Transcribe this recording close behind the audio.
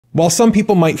While some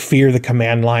people might fear the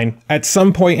command line, at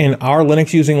some point in our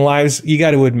Linux using lives, you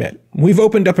got to admit, we've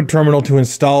opened up a terminal to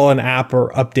install an app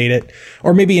or update it,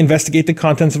 or maybe investigate the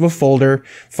contents of a folder,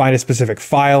 find a specific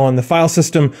file on the file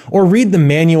system, or read the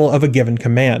manual of a given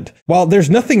command. While there's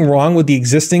nothing wrong with the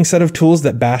existing set of tools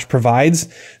that Bash provides,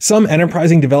 some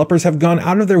enterprising developers have gone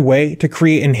out of their way to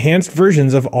create enhanced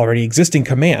versions of already existing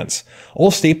commands.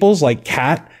 Old staples like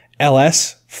cat,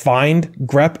 ls, find,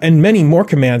 grep, and many more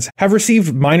commands have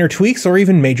received minor tweaks or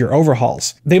even major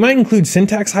overhauls. They might include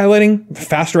syntax highlighting,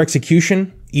 faster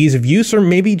execution, ease of use, or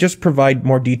maybe just provide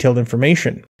more detailed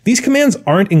information. These commands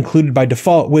aren't included by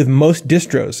default with most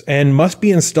distros and must be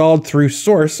installed through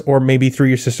source or maybe through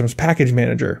your system's package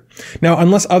manager. Now,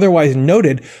 unless otherwise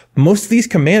noted, most of these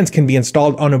commands can be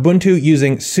installed on Ubuntu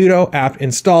using sudo apt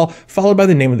install followed by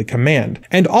the name of the command.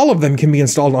 And all of them can be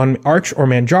installed on Arch or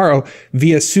Manjaro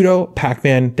via sudo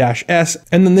pacman-s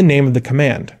and then the name of the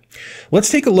command. Let's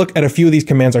take a look at a few of these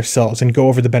commands ourselves and go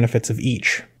over the benefits of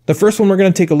each. The first one we're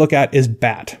going to take a look at is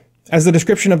bat. As the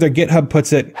description of their GitHub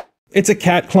puts it, it's a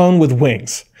cat clone with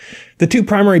wings. The two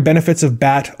primary benefits of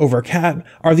bat over cat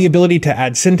are the ability to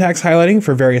add syntax highlighting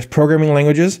for various programming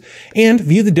languages and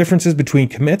view the differences between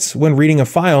commits when reading a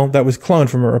file that was cloned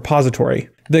from a repository.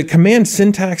 The command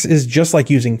syntax is just like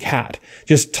using cat.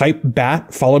 Just type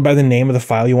bat followed by the name of the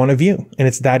file you want to view, and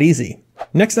it's that easy.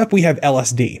 Next up, we have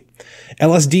LSD.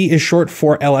 LSD is short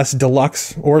for LS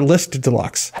Deluxe or List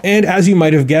Deluxe. And as you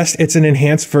might have guessed, it's an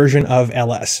enhanced version of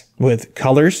LS with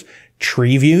colors,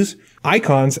 tree views,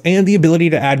 icons, and the ability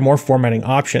to add more formatting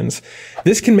options.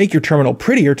 This can make your terminal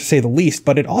prettier to say the least,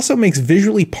 but it also makes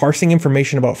visually parsing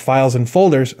information about files and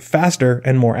folders faster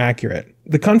and more accurate.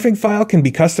 The config file can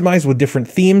be customized with different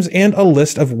themes and a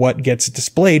list of what gets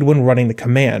displayed when running the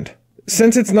command.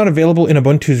 Since it's not available in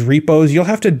Ubuntu's repos, you'll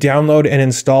have to download and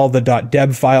install the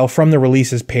 .deb file from the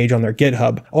releases page on their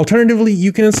GitHub. Alternatively,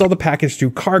 you can install the package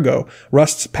through Cargo,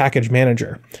 Rust's package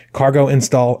manager. Cargo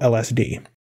install LSD.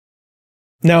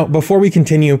 Now, before we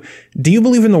continue, do you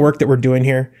believe in the work that we're doing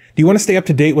here? Do you want to stay up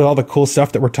to date with all the cool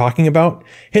stuff that we're talking about?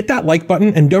 Hit that like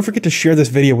button and don't forget to share this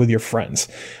video with your friends.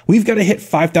 We've got to hit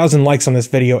 5,000 likes on this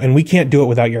video and we can't do it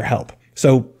without your help.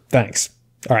 So thanks.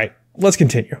 All right, let's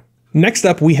continue. Next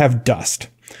up, we have Dust.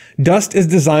 Dust is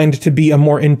designed to be a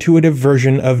more intuitive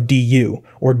version of DU,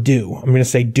 or do. I'm going to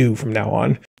say do from now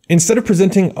on. Instead of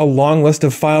presenting a long list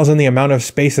of files and the amount of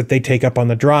space that they take up on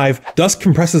the drive, Dust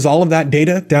compresses all of that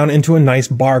data down into a nice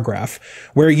bar graph,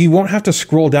 where you won't have to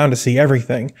scroll down to see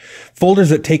everything. Folders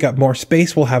that take up more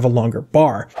space will have a longer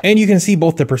bar, and you can see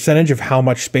both the percentage of how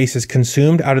much space is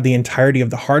consumed out of the entirety of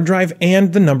the hard drive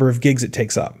and the number of gigs it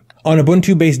takes up. On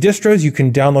Ubuntu-based distros, you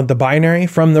can download the binary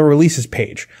from the releases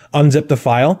page, unzip the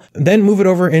file, then move it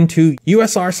over into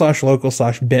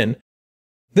usr/local/bin.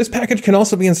 This package can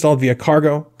also be installed via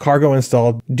Cargo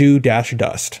install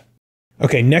do-dust.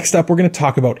 Okay, next up, we're going to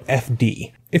talk about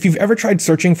FD. If you've ever tried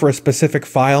searching for a specific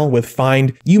file with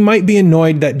find, you might be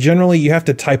annoyed that generally you have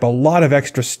to type a lot of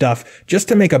extra stuff just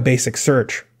to make a basic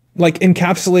search, like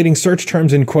encapsulating search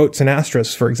terms in quotes and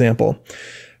asterisks, for example.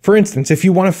 For instance, if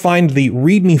you want to find the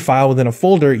README file within a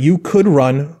folder, you could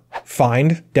run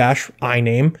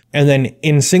find-iname, and then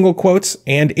in single quotes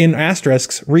and in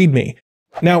asterisks, README.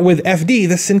 Now with FD,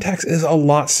 the syntax is a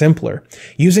lot simpler.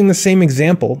 Using the same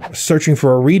example, searching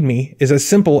for a README is as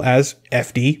simple as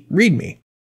FD README.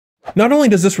 Not only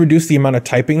does this reduce the amount of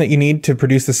typing that you need to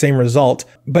produce the same result,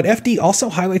 but FD also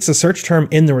highlights the search term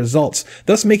in the results,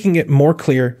 thus making it more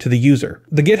clear to the user.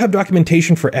 The GitHub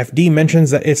documentation for FD mentions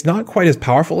that it's not quite as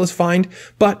powerful as find,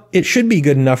 but it should be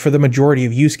good enough for the majority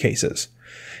of use cases.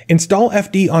 Install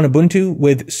FD on Ubuntu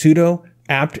with sudo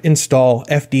apt install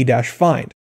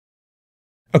fd-find.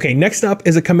 Okay, next up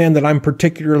is a command that I'm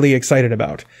particularly excited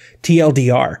about,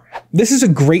 TLDR. This is a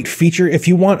great feature if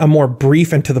you want a more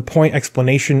brief and to the point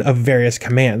explanation of various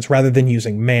commands rather than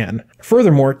using man.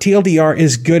 Furthermore, TLDR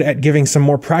is good at giving some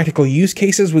more practical use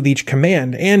cases with each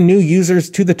command, and new users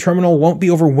to the terminal won't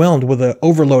be overwhelmed with an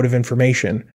overload of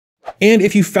information. And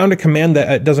if you found a command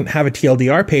that doesn't have a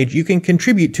TLDR page, you can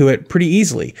contribute to it pretty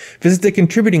easily. Visit the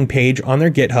contributing page on their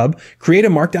GitHub, create a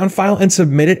markdown file, and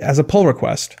submit it as a pull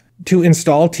request. To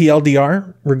install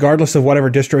TLDR, regardless of whatever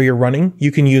distro you're running,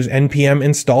 you can use npm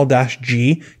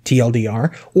install-g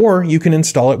TLDR, or you can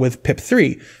install it with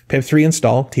pip3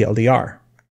 install TLDR.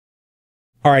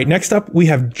 All right, next up we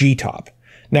have GTOP.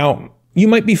 Now, you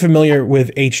might be familiar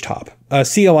with HTOP, a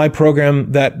CLI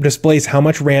program that displays how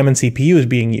much RAM and CPU is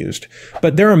being used,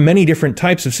 but there are many different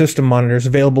types of system monitors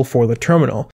available for the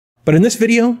terminal. But in this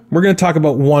video, we're going to talk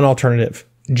about one alternative,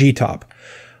 GTOP.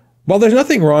 While there's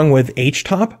nothing wrong with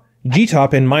HTOP,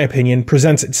 GTOP, in my opinion,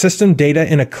 presents system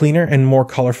data in a cleaner and more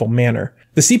colorful manner.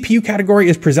 The CPU category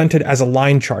is presented as a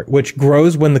line chart, which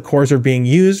grows when the cores are being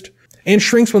used and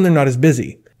shrinks when they're not as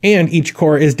busy, and each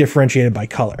core is differentiated by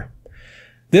color.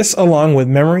 This, along with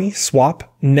memory,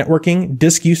 swap, networking,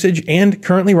 disk usage, and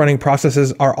currently running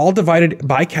processes, are all divided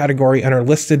by category and are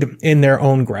listed in their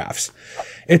own graphs.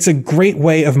 It's a great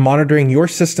way of monitoring your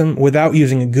system without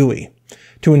using a GUI.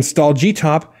 To install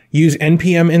GTOP, use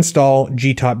npm install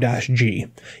gtop-g.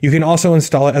 You can also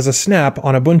install it as a snap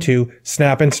on Ubuntu,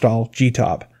 snap install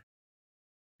gtop.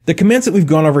 The commands that we've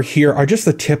gone over here are just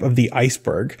the tip of the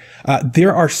iceberg.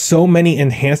 There are so many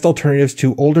enhanced alternatives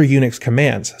to older Unix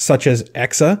commands, such as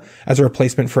exa as a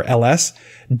replacement for ls,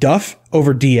 duff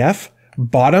over df,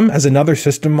 bottom as another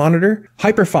system monitor,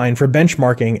 hyperfine for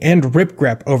benchmarking, and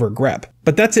ripgrep over grep.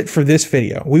 But that's it for this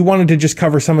video. We wanted to just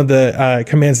cover some of the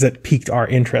commands that piqued our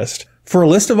interest. For a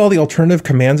list of all the alternative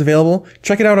commands available,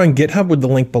 check it out on GitHub with the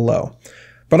link below.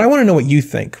 But I want to know what you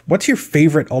think. What's your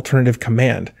favorite alternative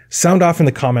command? Sound off in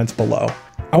the comments below.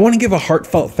 I want to give a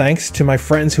heartfelt thanks to my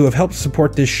friends who have helped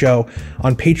support this show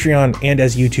on Patreon and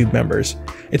as YouTube members.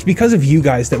 It's because of you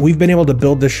guys that we've been able to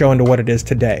build this show into what it is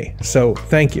today, so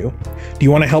thank you. Do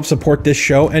you want to help support this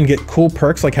show and get cool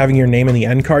perks like having your name in the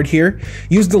end card here?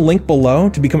 Use the link below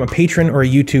to become a patron or a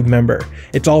YouTube member.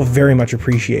 It's all very much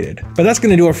appreciated. But that's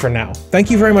going to do it for now. Thank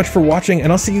you very much for watching,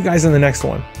 and I'll see you guys in the next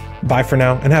one. Bye for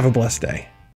now, and have a blessed day.